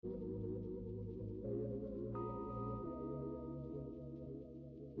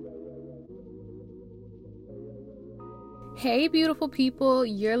Hey, beautiful people.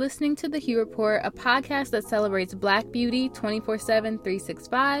 You're listening to The Hue Report, a podcast that celebrates Black beauty 24/7,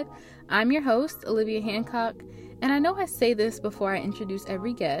 365. I'm your host, Olivia Hancock, and I know I say this before I introduce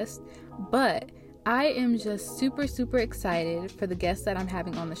every guest, but I am just super excited for the guest that I'm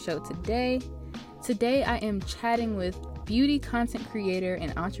having on the show today. Today, I am chatting with beauty content creator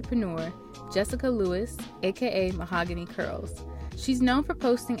and entrepreneur Jessica Lewis, aka MahoganyCurls. She's known for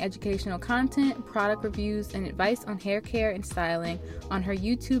posting educational content, product reviews, and advice on hair care and styling on her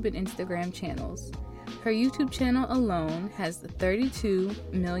YouTube and Instagram channels. Her YouTube channel alone has 32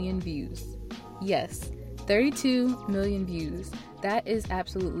 million views. Yes, 32 million views. That is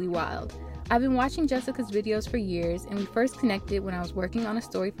absolutely wild. I've been watching Jessica's videos for years, and we first connected when I was working on a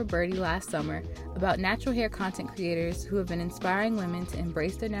story for Birdie last summer about natural hair content creators who have been inspiring women to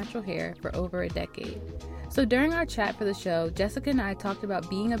embrace their natural hair for over a decade. So during our chat for the show, Jessica and I talked about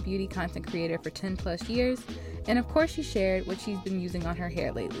being a beauty content creator for 10 plus years, and of course she shared what she's been using on her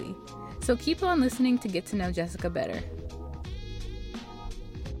hair lately. So keep on listening to get to know Jessica better.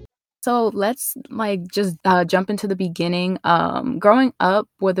 So let's just jump into the beginning. Growing up,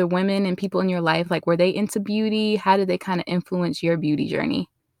 were there women and people in your life, were they into beauty? How did they kind of influence your beauty journey?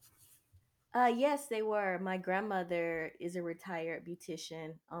 Yes, they were. My grandmother is a retired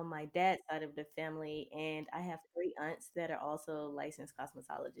beautician on my dad's side of the family, and I have three aunts that are also licensed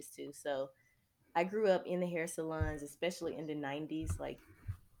cosmetologists too. So I grew up in the hair salons, especially in the 90s. Like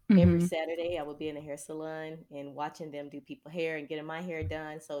every Mm-hmm. Saturday, I would be in a hair salon and watching them do people hair and getting my hair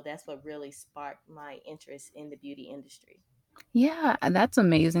done. So that's what really sparked my interest in the beauty industry. Yeah, that's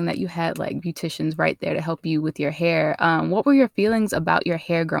amazing that you had beauticians right there to help you with your hair. What were your feelings about your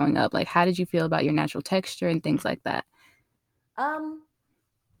hair growing up? How did you feel about your natural texture and things like that? Um,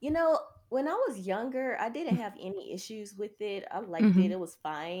 You know, when I was younger, I didn't have any issues with it. I liked it. Mm-hmm. It was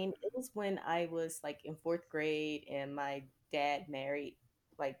fine. It was when I was like in fourth grade and my dad married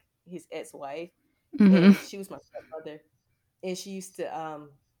like his ex-wife, Mm-hmm. and she was my stepmother, and she used to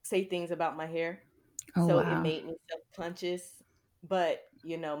say things about my hair. Oh, So it wow. made me self-conscious. But,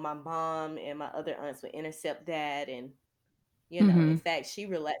 my mom and my other aunts would intercept that, and in Mm-hmm. fact, she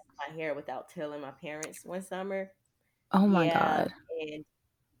relaxed my hair without telling my parents one summer. Oh, my Yeah, God. and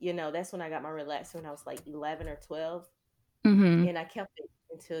that's when I got my relaxer when I was like 11 or 12, Mm-hmm. and I kept it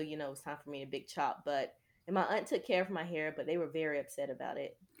until it was time for me to big chop. But and my aunt took care of my hair, but they were very upset about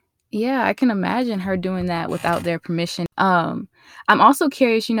it. Yeah, I can imagine her doing that without their permission. I'm also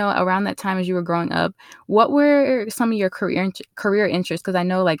curious, around that time as you were growing up, what were some of your career interests? Because I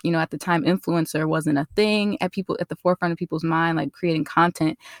know, at the time, influencer wasn't a thing at the forefront of people's mind, like creating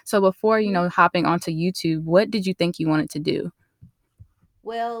content. So before, Mhm. hopping onto YouTube, what did you think you wanted to do?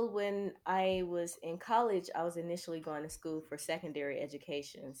 Well, when I was in college, I was initially going to school for secondary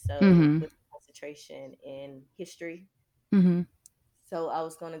education, so Mm-hmm. with concentration in history. Mm-hmm. So I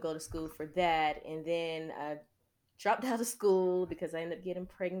was going to go to school for that, and then I dropped out of school because I ended up getting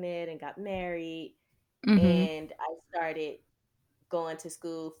pregnant and got married, Mm-hmm. and I started going to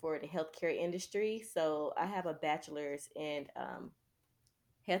school for the healthcare industry. So I have a bachelor's in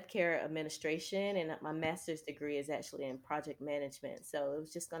healthcare administration, and my master's degree is actually in project management. So it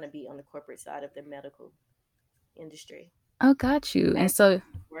was just going to be on the corporate side of the medical industry. Oh, got you. I And so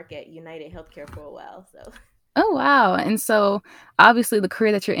work at United Healthcare for a while. So Oh, wow. And so obviously the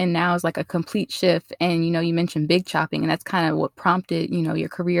career that you're in now is like a complete shift. And, you mentioned big chopping, and that's kind of what prompted, your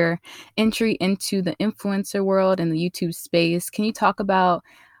career entry into the influencer world and the YouTube space. Can you talk about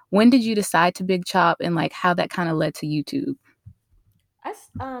when did you decide to big chop and how that kind of led to YouTube?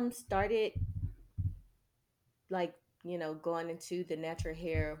 I started like going into the natural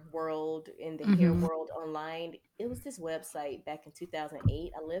hair world in the hair Mm-hmm. world online. It was this website back in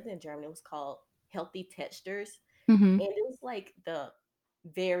 2008. I lived in Germany. It was called Healthy Textures, Mm-hmm. and it was like the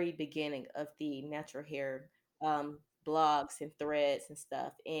very beginning of the natural hair blogs and threads and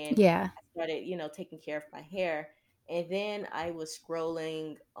stuff. And Yeah. I started taking care of my hair, and then I was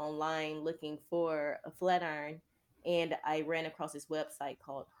scrolling online looking for a flat iron, and I ran across this website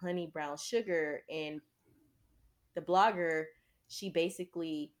called Honey Brown Sugar. And the blogger, she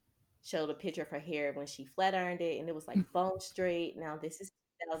basically showed a picture of her hair when she flat ironed it, and it was like bone straight. Now this is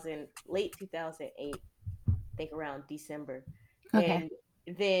 2000, late 2008, I think around December. Okay.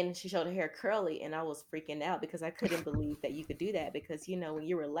 And then she showed her hair curly, and I was freaking out because I couldn't believe that you could do that, because when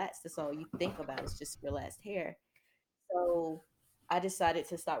you're relaxed, that's all you think about is just relaxed hair. So I decided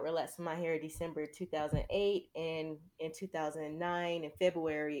to start relaxing my hair December 2008, and in 2009 in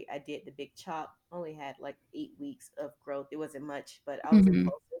February I did the big chop. Only had like 8 weeks of growth. It wasn't much, but I was Mm-hmm.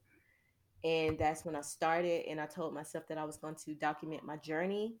 impulsive, and that's when I started. And I told myself that I was going to document my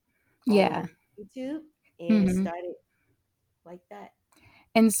journey Yeah. on YouTube, and Mm-hmm. started. like that.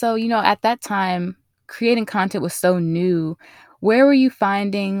 And so, at that time, creating content was so new. Where were you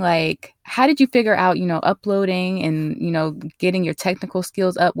finding, like, how did you figure out, uploading and, getting your technical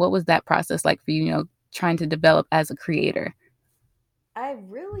skills up? What was that process like for you, trying to develop as a creator? I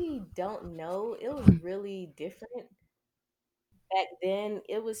really don't know. It was really different back then.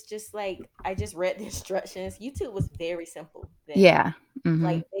 It was just like I just read the instructions. YouTube was very simple then. Yeah.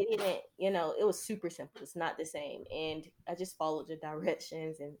 Like Hmm. they didn't, it was super simple. It's not the same. And I just followed the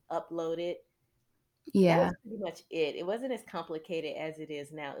directions and uploaded. And that Yeah. was pretty much it. It wasn't as complicated as it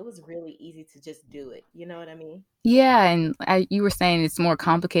is now. It was really easy to just do it. You know what I mean? Yeah, and you were saying it's more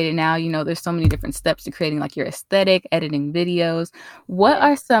complicated now. There's so many different steps to creating like your aesthetic, editing videos. What Yeah.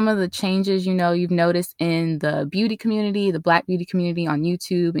 are some of the changes you've noticed in the beauty community, the Black beauty community on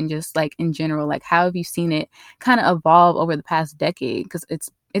YouTube, and just like in general? Like, how have you seen it kind of evolve over the past decade? Because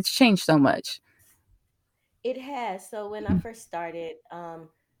it's changed so much. It has. So when I first started,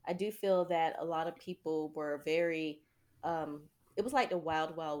 I do feel that a lot of people were very, it was like the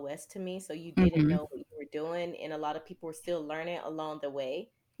wild, wild west to me. So you didn't Mm-hmm. know what you were doing, and a lot of people were still learning along the way.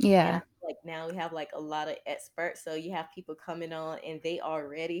 And I Yeah, feel like now we have like a lot of experts. So you have people coming on and they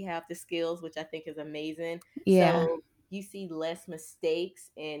already have the skills, which I think is amazing. yeah, So you see less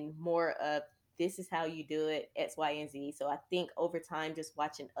mistakes and more of this is how you do it, X, Y, and Z. So I think over time, just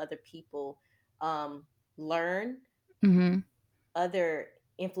watching other people, um, learn, mm-hmm. other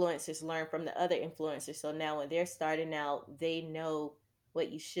influencers learn from the other influencers. So now when they're starting out, they know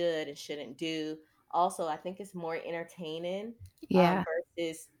what you should and shouldn't do. Also, I think it's more entertaining, Yeah,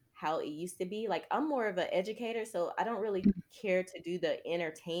 versus how it used to be. Like I'm more of an educator, so I don't really care to do the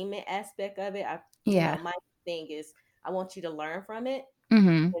entertainment aspect of it. yeah, My thing is I want you to learn from it,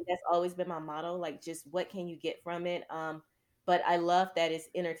 mm-hmm. and that's always been my motto. Like, just what can you get from it? But I love that it's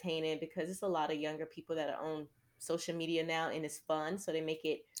entertaining because it's a lot of younger people that are on social media now, and it's fun. So they make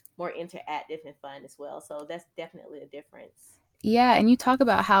it more interactive and fun as well. So that's definitely a difference. Yeah, and you talk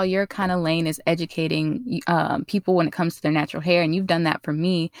about how your kind of lane is educating people when it comes to their natural hair, and you've done that for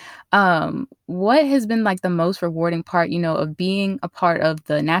me. What has been like the most rewarding part, of being a part of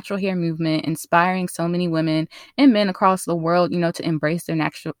the natural hair movement, inspiring so many women and men across the world, to embrace their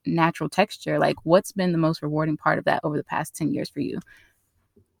natural texture? Like, what's been the most rewarding part of that over the past 10 years for you?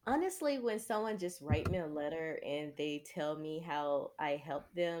 Honestly, when someone just write me a letter and they tell me how I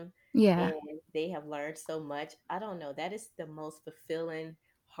helped them Yeah, and they have learned so much, I don't know. That is the most fulfilling,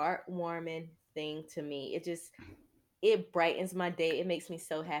 heartwarming thing to me. It brightens my day. It makes me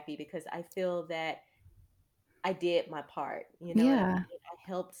so happy because I feel that I did my part. You know what I mean? yeah. I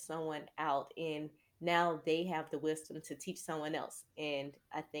helped someone out, and now they have the wisdom to teach someone else. And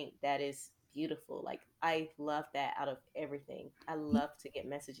I think that is beautiful. Like, I love that out of everything. I love to get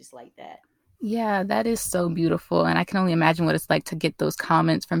messages like that. Yeah, that is so beautiful. And I can only imagine what it's like to get those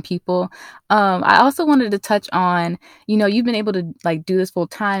comments from people. I also wanted to touch on, you've been able to like do this full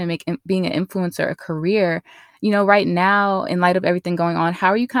time and make being an influencer a career. Right now, in light of everything going on, how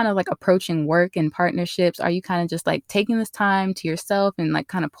are you kind of like approaching work and partnerships? Are you kind of just like taking this time to yourself and like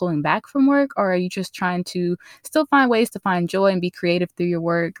kind of pulling back from work? Or are you just trying to still find ways to find joy and be creative through your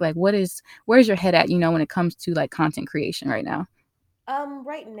work? Like, where's your head at, when it comes to like content creation right now?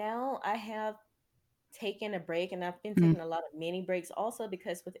 Right now I have taken a break, and I've been Mm, taking a lot of mini breaks also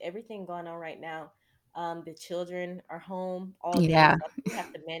because with everything going on right now, the children are home all day, yeah, so I do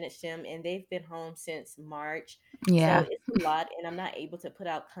have to manage them, and they've been home since March, so yeah. it's a lot, and I'm not able to put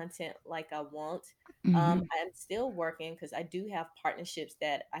out content like I want. Hmm. I'm still working because I do have partnerships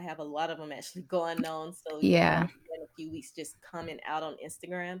that I have a lot of them actually going on, so you'll Yeah. probably spend a few weeks just coming out on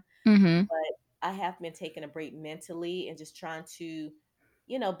Instagram. Mhm. But I have been taking a break mentally and just trying to,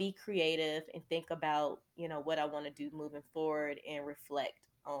 be creative and think about, what I want to do moving forward and reflect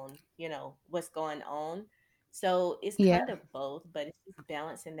on, what's going on. So it's Yeah. kind of both, but it's just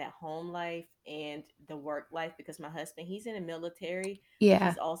balancing that home life and the work life because my husband, he's in the military, but Yeah.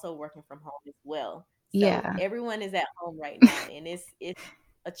 he's also working from home as well. So Yeah. everyone is at home right now, and it's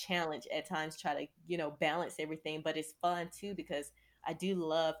a challenge at times try to, balance everything, but it's fun too because I do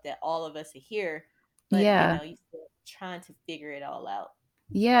love that all of us are here, but Yeah. you still trying to figure it all out.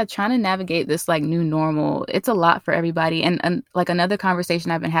 Yeah, trying to navigate this like new normal, it's a lot for everybody. And like another conversation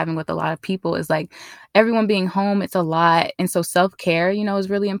I've been having with a lot of people is like everyone being home, it's a lot. And so self-care, is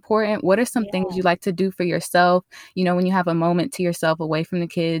really important. What are some things Yeah. you like to do for yourself? When you have a moment to yourself away from the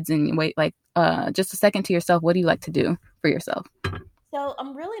kids and wait like just a second to yourself, what do you like to do for yourself? So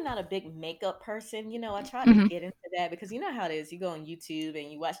I'm really not a big makeup person. I tried to Hmm. get into that because you know how it is. You go on YouTube and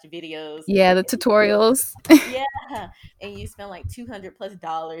you watch the videos Yeah, the and you tutorials. yeah, and you spend like $200 plus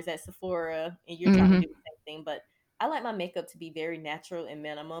at Sephora and you're trying to Hmm. do the same thing. But I like my makeup to be very natural and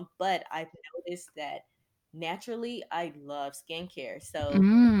minimum, but I've noticed that naturally I love skincare. So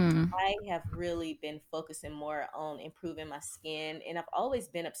Mm. I have really been focusing more on improving my skin, and I've always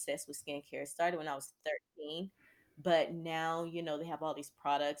been obsessed with skincare. It started when I was 13, but now, they have all these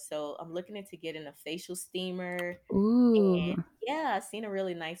products. So I'm looking into getting a facial steamer. Ooh. And yeah, I've seen a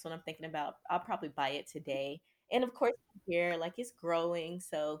really nice one. I'm thinking about, I'll probably buy it today. And of course, my hair, like it's growing.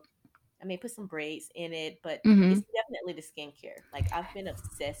 So I may put some braids in it, but Mm-hmm. it's definitely the skincare. Like I've been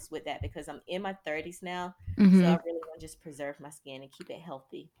obsessed with that because I'm in my 30s now. So Mm-hmm. I really want to just preserve my skin and keep it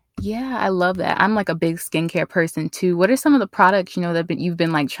healthy. Yeah, I love that. I'm like a big skincare person too. What are some of the products, you've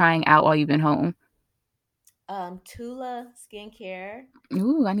been like trying out while you've been home? Tula skincare.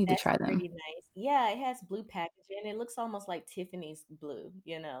 Ooh, I need to That's try them. pretty nice. Yeah, it has blue packaging. It looks almost like Tiffany's blue,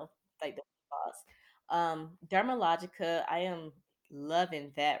 like the boss. Dermalogica, I am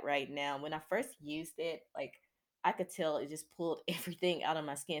loving that right now. When I first used it, like I could tell it just pulled everything out of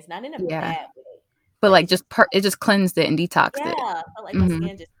my skin. It's not in a Yeah. bad way, But but like it just it just cleansed it and detoxed it. yeah, I felt like my Mhm.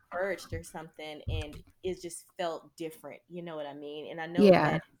 skin just purged or something and it just felt different. You know what I mean? And I know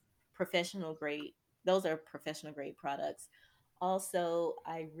Yeah. that professional grade, those are professional grade products. Also,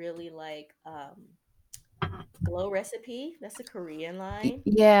 I really like Glow Recipe. That's a Korean line.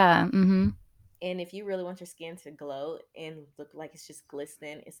 Yeah. Mhm. And if you really want your skin to glow and look like it's just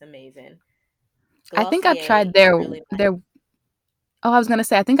glistening, it's amazing. I think I've Glossier tried is their really their nice. oh, I was gonna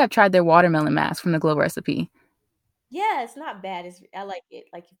say I think I've tried their watermelon mask from the Glow Recipe. Yeah, it's not bad. I like it.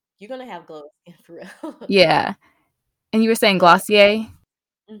 Like you're gonna have glow skin for real. Yeah. And you were saying Yeah. Glossier?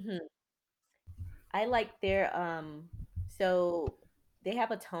 hmm I like their so they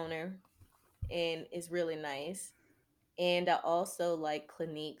have a toner and it's really nice. And I also like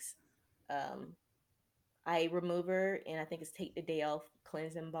Clinique's um eye remover and I think it's Take the Day Off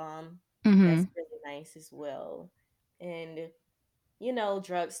cleansing balm. That's Mhm. really nice as well. And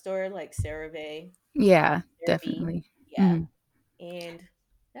drugstore like CeraVe, Yeah, CeraVe. definitely. Yeah. Mhm. And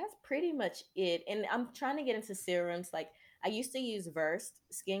that's pretty much it. And I'm trying to get into serums. Like I used to use Versed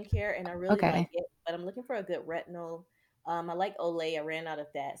skincare and I really like Okay. it, but I'm looking for a good retinol. I like Olay. I ran out of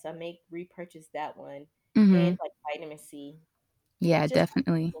that, so I may repurchase that one. And Mhm. like vitamin C. Yeah, Just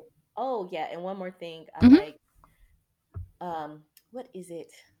definitely. oh yeah, and one more thing, I Mhm. like what is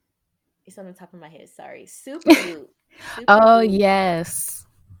it? It's on the top of my head. Sorry, Supergoop. Oh, Supergoop. yes.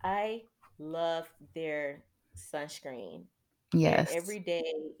 I love their sunscreen. Their Yes. everyday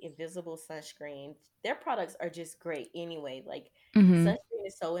invisible sunscreen. Their products are just great anyway. Like Mhm. sunscreen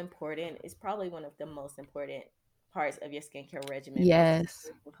is so important. It's probably one of the most important parts of your skincare regimen because Yes.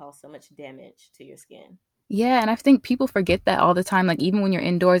 it can cause so much damage to your skin. Yeah, and I think people forget that all the time. Like even when you're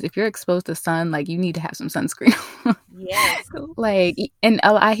indoors, if you're exposed to sun, like you need to have some sunscreen. Yes, Like, yes, and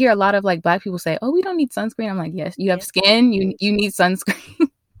I hear a lot of like black people say, "Oh, we don't need sunscreen." I'm like, "Yes, you have yes, we skin. You do. you need sunscreen."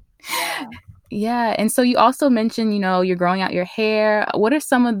 Yeah. Yeah, and so you also mentioned, you're growing out your hair. What are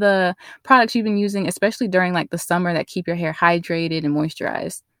some of the products you've been using, especially during like the summer, that keep your hair hydrated and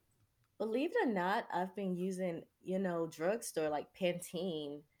moisturized? Believe it or not, I've been using, drugstore like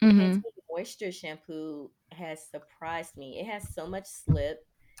Pantene. Pantene Mm-hmm. moisture shampoo has surprised me. It has so much slip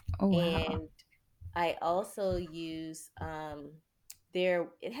Oh wow. and I also use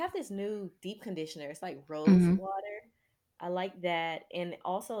it have this new deep conditioner. It's like rose Mm-hmm. water. I like that. And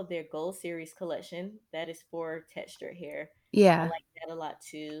also their Gold Series collection that is for textured hair. I Yeah. like that a lot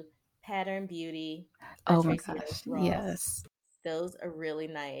too. Pattern Beauty by Oh my Tracy Ellis gosh. Ross. Yes. Those are really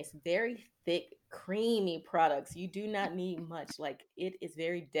nice. Very thick, creamy products. You do not need much. Like it is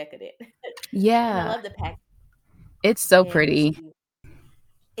very decadent. And I Yeah. love the pack. It's so And let's pretty. see.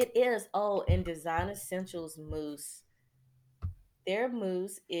 It is. Oh, and Design Essentials mousse. Their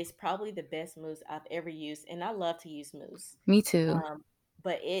mousse is probably the best mousse I've ever used, and I love to use mousse. Me too.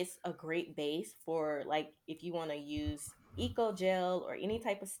 But it's a great base for like if you want to use eco gel or any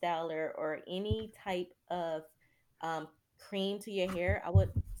type of styler or any type of um, cream to your hair. I would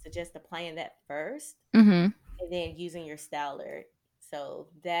suggest applying that first Mm-hmm. and then using your styler. So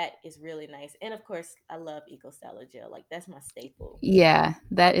that is really nice. And of course, I love Eco Styler gel. Like that's my staple. Yeah,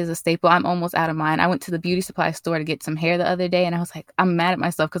 that is a staple. I'm almost out of mine. I went to the beauty supply store to get some hair the other day, and I was like, I'm mad at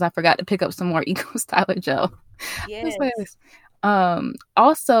myself because I forgot to pick up some more Eco Styler gel. That's what it Yes. is.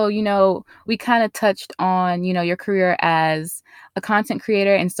 Also, we kind of touched on, your career as a content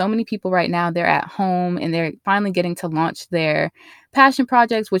creator, and so many people right now, they're at home and they're finally getting to launch their passion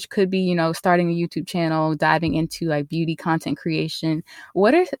projects, which could be, starting a YouTube channel, diving into like beauty content creation.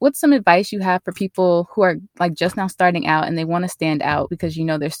 What's some advice you have for people who are like just now starting out and they want to stand out because,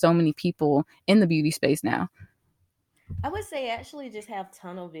 there's so many people in the beauty space now? I would say actually just have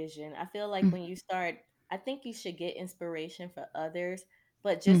tunnel vision. I feel like Mm, when you start I think you should get inspiration for others,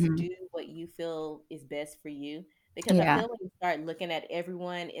 but just Hmm. do what you feel is best for you. Because I Yeah. feel when you start looking at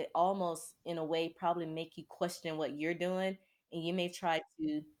everyone, it almost, in a way, probably make you question what you're doing, and you may try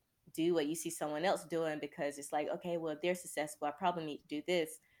to do what you see someone else doing because it's like, okay, well, they're successful. I probably need to do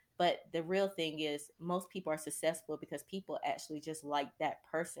this. But the real thing is, most people are successful because people actually just like that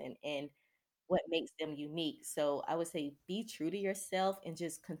person and what makes them unique. So I would say be true to yourself and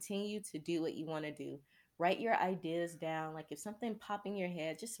just continue to do what you want to do. Write your ideas down. Like if something pop in your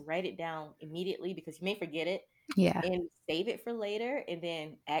head, just write it down immediately because you may forget it, Yeah. and save it for later and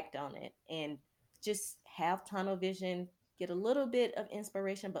then act on it and just have tunnel vision, get a little bit of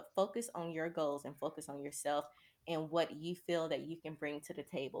inspiration, but focus on your goals and focus on yourself and what you feel that you can bring to the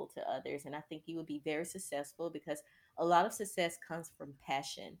table to others. And I think you would be very successful because a lot of success comes from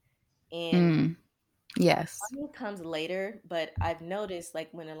passion. And Mm. Yes. money comes later, but I've noticed like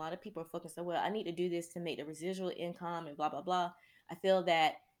when a lot of people are focused on, well, I need to do this to make the residual income and blah, blah, blah. I feel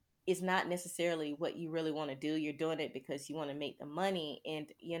that it's not necessarily what you really want to do. You're doing it because you want to make the money. And,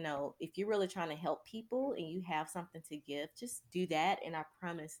 if you're really trying to help people and you have something to give, just do that. And I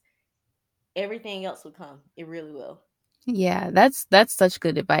promise everything else will come. It really will. Yeah, that's such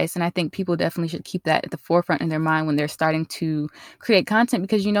good advice, and I think people definitely should keep that at the forefront in their mind when they're starting to create content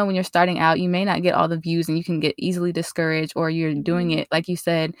because when you're starting out, you may not get all the views and you can get easily discouraged or you're doing Mhm. it like you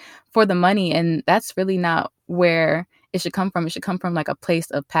said for the money and that's really not where it should come from. It should come from like a place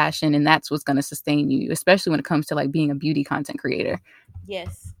of passion and that's what's going to sustain you, especially when it comes to like being a beauty content creator.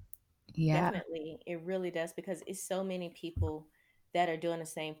 Yes. Yeah. Definitely, it really does because it's so many people that are doing the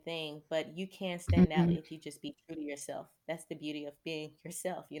same thing, but you can stand out Mhm. if you just be true to yourself. That's the beauty of being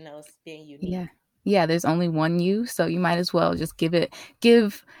yourself, it's being Yeah. unique. Yeah, there's only one you, so you might as well just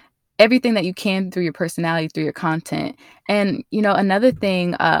give everything that you can through your personality, through your content. And, another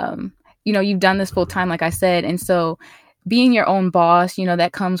thing, you've done this full time, like I said. And so being your own boss,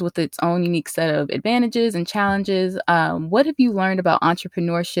 that comes with its own unique set of advantages and challenges. What have you learned about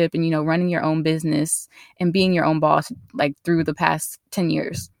entrepreneurship and, running your own business and being your own boss, like through the past 10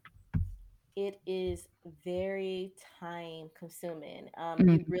 years? It is very time consuming. You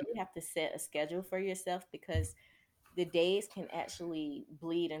Mhm. really have to set a schedule for yourself because the days can actually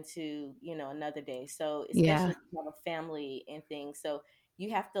bleed into another day, so especially Yeah. if you have a family and things, so you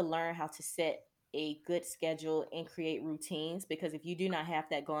have to learn how to set a good schedule and create routines because if you do not have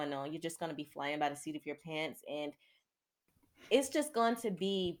that going on, you're just going to be flying by the seat of your pants and it's just going to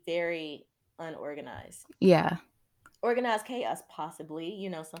be very unorganized. Yeah. Organized chaos, possibly.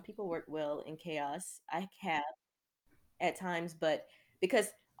 Some people work well in chaos. I have at times, but because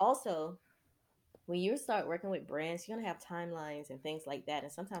also when you start working with brands, you're going to have timelines and things like that.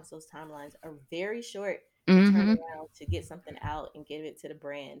 And sometimes those timelines are very short to turn Hmm. around to get something out and give it to the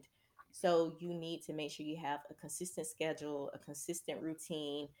brand. So you need to make sure you have a consistent schedule, a consistent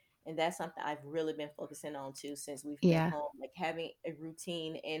routine. And that's something I've really been focusing on too since we've been Yeah. home, like having a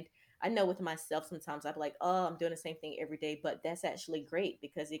routine. And I know with myself, sometimes I'm like, oh, I'm doing the same thing every day. But that's actually great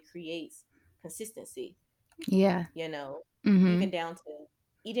because it creates consistency Yeah. you know, Hmm. even down to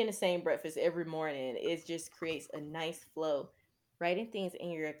eating the same breakfast every morning. It just creates a nice flow. Writing things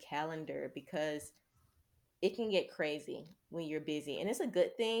in your calendar because it can get crazy when you're busy. And it's a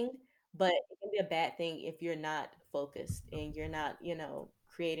good thing, but it can be a bad thing if you're not focused and you're not,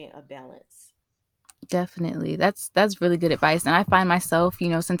 creating a balance. Definitely. That's really good advice. And I find myself,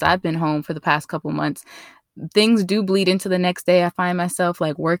 since I've been home for the past couple months, things do bleed into the next day. I find myself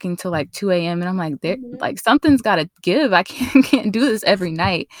like working till like 2 a.m. and I'm like, there Hmm. like something's gotta give. I can't do this every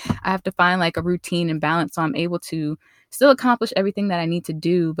night. I have to find like a routine and balance so I'm able to still accomplish everything that I need to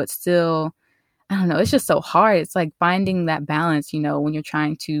do, but still I don't know, it's just so hard. It's like finding that balance, when you're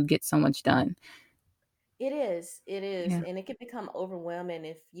trying to get so much done. It is. It is. Yeah. And it can become overwhelming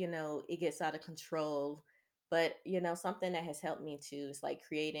if, it gets out of control. But, something that has helped me too is like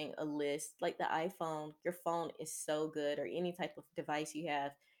creating a list. Like the iPhone, your phone is so good, or any type of device you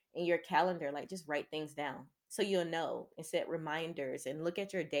have in your calendar, like just write things down so you'll know and set reminders and look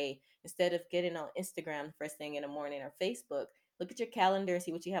at your day instead of getting on Instagram first thing in the morning or Facebook. Look at your calendar and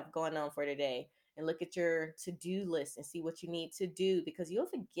see what you have going on for today and look at your to-do list and see what you need to do because you'll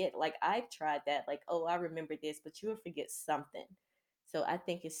forget. Like I've tried that, like, oh, I remember this, but you'll forget something. So I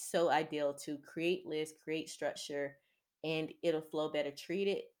think it's so ideal to create lists, create structure, and it'll flow better. Treat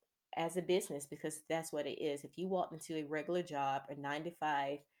it as a business because that's what it is. If you walk into a regular job, a 9 to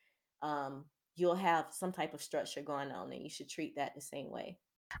 5, um, you'll have some type of structure going on, and you should treat that the same way.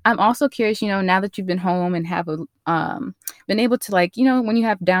 I'm also curious, now that you've been home and have been able to like, when you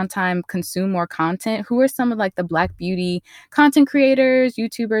have downtime, consume more content, who are some of like the Black beauty content creators,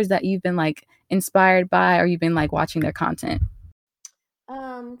 YouTubers that you've been like inspired by, or you've been like watching their content?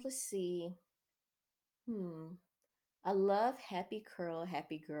 Let's see. Hmm. I love Happy Curl,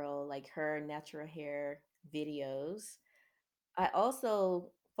 Happy Girl, like her natural hair videos. I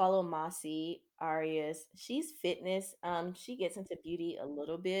also follow Mossy Arias. She's fitness. She gets into beauty a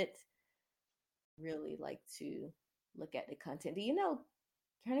little bit. Really like to look at the content. Do you know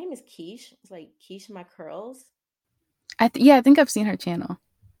her name is Keish? It's like Keish My Curls. Yeah, I think I've seen her channel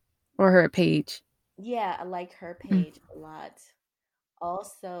or her page. Yeah, I like her Mm. page a lot.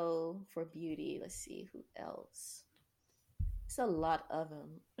 Also for beauty, let's see who else. It's a lot of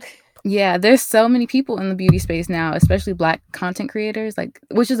them. Yeah, there's so many people in the beauty space now, especially Black content creators, like,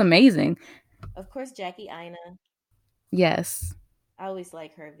 which is amazing. Of course, Jackie Aina. Yes. I always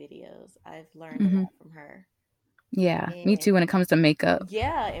like her videos. I've learned a Hmm. lot from her. Yeah, me And too when it comes to makeup.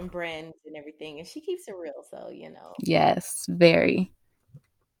 yeah, and brands and everything. And she keeps it real. So, Yes, very.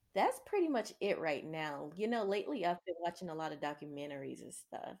 that's pretty much it right now. Lately I've been watching a lot of documentaries and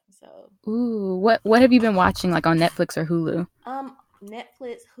stuff. So, Ooh, what have you been watching like on Netflix or Hulu?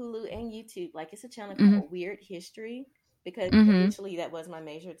 Netflix, Hulu, and YouTube. Like it's a channel Hmm. called Weird History because Hmm. initially that was my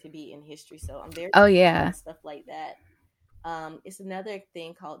major to be in history. So I'm very Oh interested yeah. in stuff like that. It's another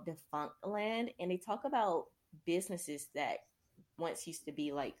thing called Defunct Land, and they talk about businesses that once used to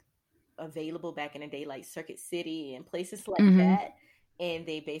be like available back in the day, like Circuit City and places like Hmm. that, and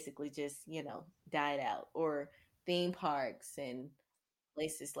they basically just died out, or theme parks and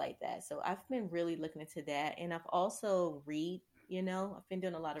places like that. So I've been really looking into that, and I've also I've been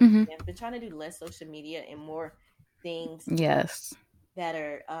doing a lot of Hmm. reading. I've been trying to do less social media and more things Yes. that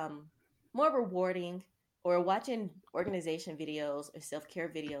are more rewarding, or watching organization videos or self-care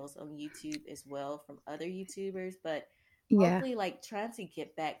videos on YouTube as well from other YouTubers, but Yeah. mostly like trying to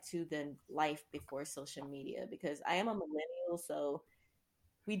get back to the life before social media, because I am a millennial, so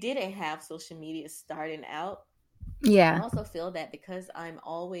we didn't have social media starting out. I Yeah. also feel that because I'm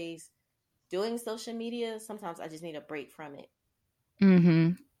always doing social media, sometimes I just need a break from it.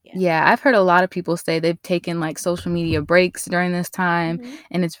 Hmm. Yeah. Yeah, I've heard a lot of people say they've taken like social media breaks during this time Hmm.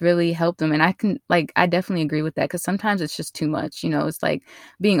 and it's really helped them. And I definitely agree with that because sometimes it's just too much. It's like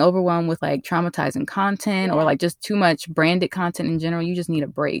being overwhelmed with like traumatizing content or Yeah. like just too much branded content in general. You just need a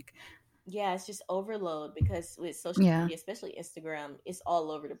break. Yeah, it's just overload because with social Yeah. media, especially Instagram, it's all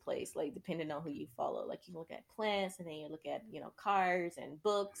over the place. Like depending on who you follow, like you look at plants and then you look at cars and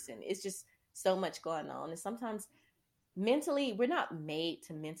books, and it's just so much going on. And sometimes mentally, we're not made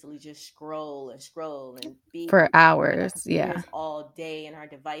to mentally just scroll and be For on our hours. Yeah. computers all day and our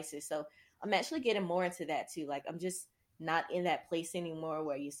devices. So I'm actually getting more into that too. Like I'm just not in that place anymore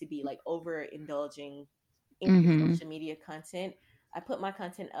where I used to be like overindulging into Hmm. social media content. I put my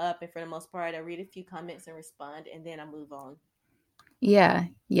content up, and for the most part, I read a few comments and respond, and then I move on. Yeah.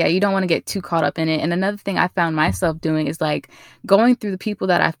 Yeah. You don't want to get too caught up in it. And another thing I found myself doing is like going through the people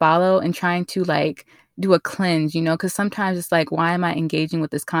that I follow and trying to like do a cleanse, because sometimes it's like, why am I engaging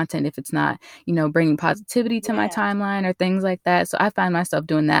with this content if it's not, bringing positivity to my Yeah, timeline or things like that? So I find myself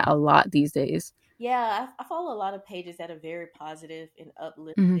doing that a lot these days. yeah. I follow a lot of pages that are very positive and Hmm.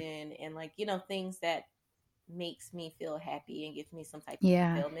 uplifting, and like things that makes me feel happy and gives me some type of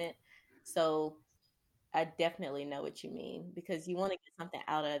Yeah. fulfillment. So I definitely know what you mean, because you want to get something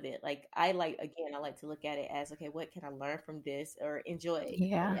out of it. Like I like to look at it as, okay, what can I learn from this or enjoy? So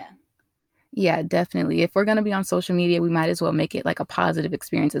Yeah. yeah. Yeah, definitely. If we're going to be on social media, we might as well make it like a positive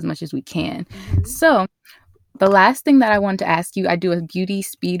experience as much as we can. Hmm. So, the last thing that I wanted to ask you, I do a beauty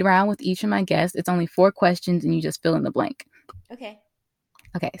speed round with each of my guests. It's only 4 questions and you just fill in the blank. Okay.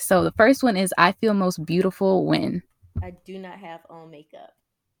 Okay, so the first one is I feel most beautiful when. I do not have on makeup.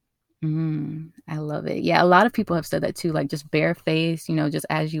 I love it. Yeah, a lot of people have said that too, like just bare face, just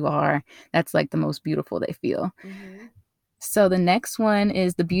as you are. That's like the most beautiful they feel. Hmm. So the next one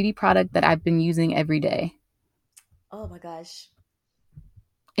is the beauty product that I've been using every day. Oh my gosh.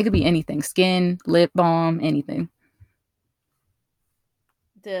 It could be anything skin, lip balm, anything.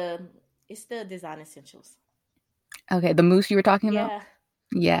 The it's the design essentials. Okay, the mousse you were talking about? Yeah.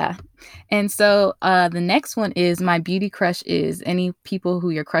 Yeah. And so the next one is my beauty crush is any people who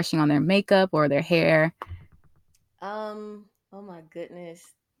you're crushing on their makeup or their hair. Oh my goodness.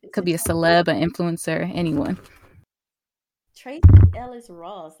 It's Could a be a tough celeb, an influencer, anyone. Tracy Ellis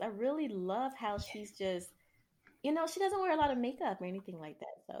Ross. I really love how she's just, she doesn't wear a lot of makeup or anything like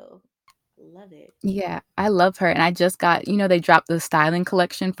that. So I love it. Yeah, I love her. And I just got, they dropped the styling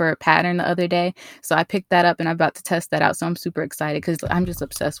collection for a pattern the other day. So I picked that up and I'm about to test that out. So I'm super excited because I'm just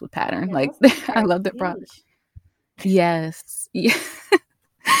obsessed with pattern. Yeah, Like, those things I are love the product. huge. Yes. Yeah.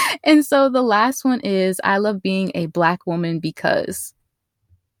 And so the last one is I love being a Black woman because.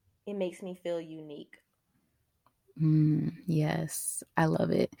 It makes me feel unique. Yes, I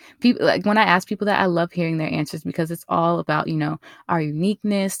love it. People, like, when I ask people that, I love hearing their answers because it's all about, our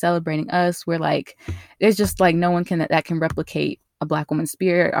uniqueness, celebrating us. We're like, there's just like no one that can replicate a Black woman's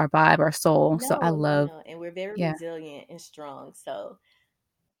spirit, our vibe, our soul. So I No, no, love, no. And we're very yeah. resilient and strong. So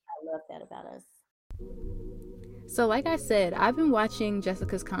I love that about us. So like I said, I've been watching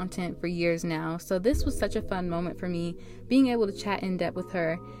Jessica's content for years now, so this was such a fun moment for me, being able to chat in depth with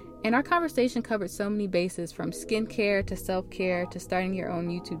her. And our conversation covered so many bases, from skincare to self-care to starting your own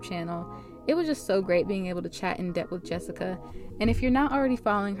YouTube channel. It was just so great being able to chat in depth with Jessica. And if you're not already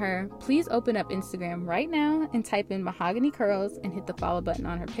following her, please open up Instagram right now and type in MahoganyCurls and hit the follow button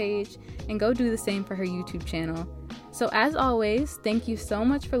on her page, and go do the same for her YouTube channel. So as always, thank you so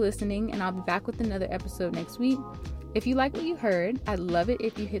much for listening, and I'll be back with another episode next week. If you like what you heard, I'd love it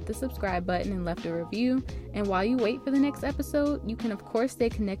if you hit the subscribe button and left a review. And while you wait for the next episode, you can of course stay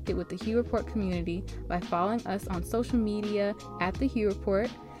connected with the Hue Report community by following us on social media at the Hue Report.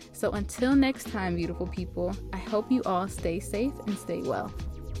 So until next time, beautiful people, I hope you all stay safe and stay well.